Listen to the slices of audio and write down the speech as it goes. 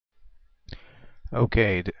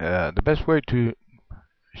Okay, the best way to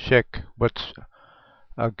check what's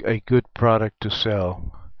a good product to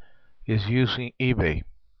sell is using eBay.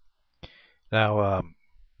 Now,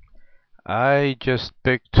 I just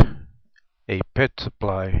picked a pet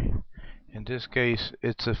supply. In this case,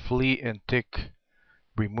 it's a flea and tick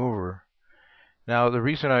remover. Now, the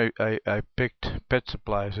reason I picked pet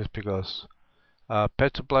supplies is because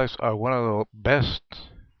pet supplies are one of the best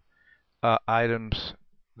items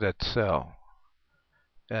that sell.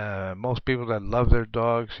 Most people that love their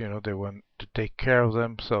dogs, they want to take care of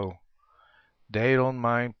them, so they don't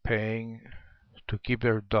mind paying to keep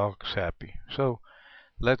their dogs happy. So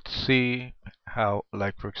let's see how,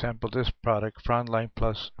 like for example, this product, Frontline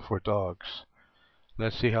Plus for dogs.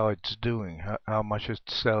 Let's see how it's doing, how much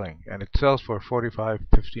it's selling, and it sells for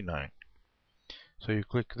 $45.59. So you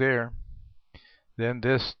click there, then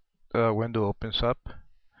this window opens up,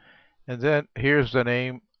 and then here's the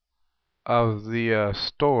name of the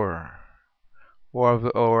store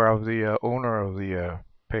or of the owner of the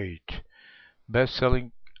page.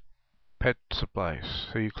 Best-selling pet supplies.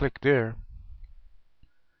 So you click there,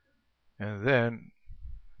 and then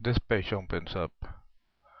this page opens up.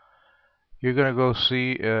 You're gonna go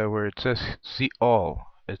see where it says see all.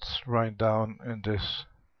 It's right down in this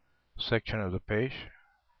section of the page.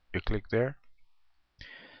 You click there.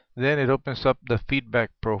 Then it opens up the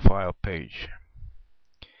feedback profile page.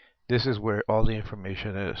 This is where all the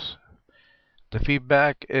information is. The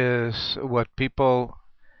feedback is what people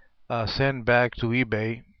send back to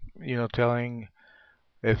eBay, telling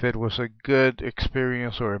if it was a good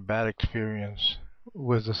experience or a bad experience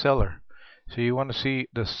with the seller. So you want to see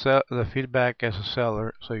the feedback as a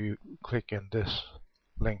seller, so you click in this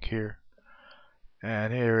link here,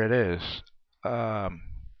 and here it is. Um,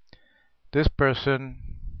 this person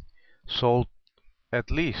sold at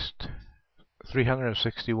least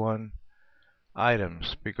 361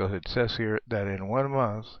 items, because it says here that in 1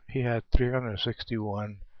 month he had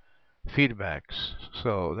 361 feedbacks.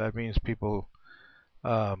 So that means people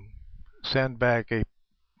um, send back a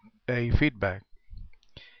feedback.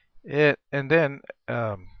 And then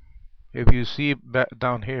if you see back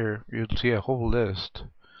down here, you'll see a whole list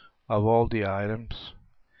of all the items.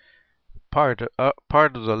 Part of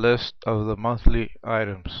the list of the monthly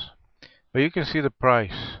items. But you can see the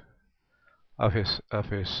price of his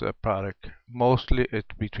product. Mostly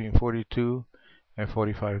it's between $42 and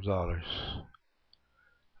 $45.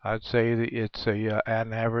 I'd say that it's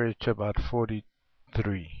an average about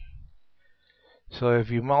 43. So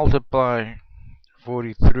if you multiply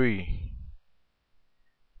 43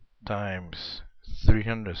 times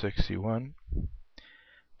 361,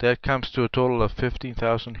 that comes to a total of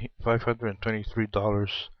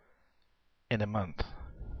 $15,523 in a month.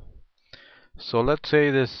 So let's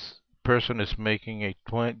say this person is making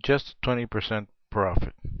just 20%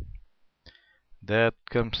 profit. That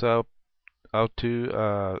comes out to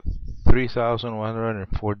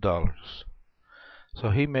 $3,104. So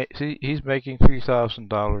he's making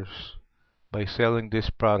 $3,000 by selling these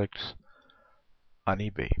products on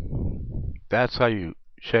eBay. That's how you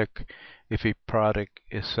check if a product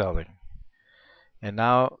is selling. And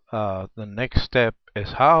now the next step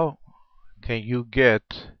is, how can you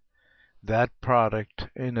get that product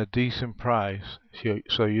in a decent price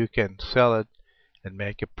so you can sell it and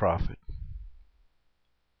make a profit.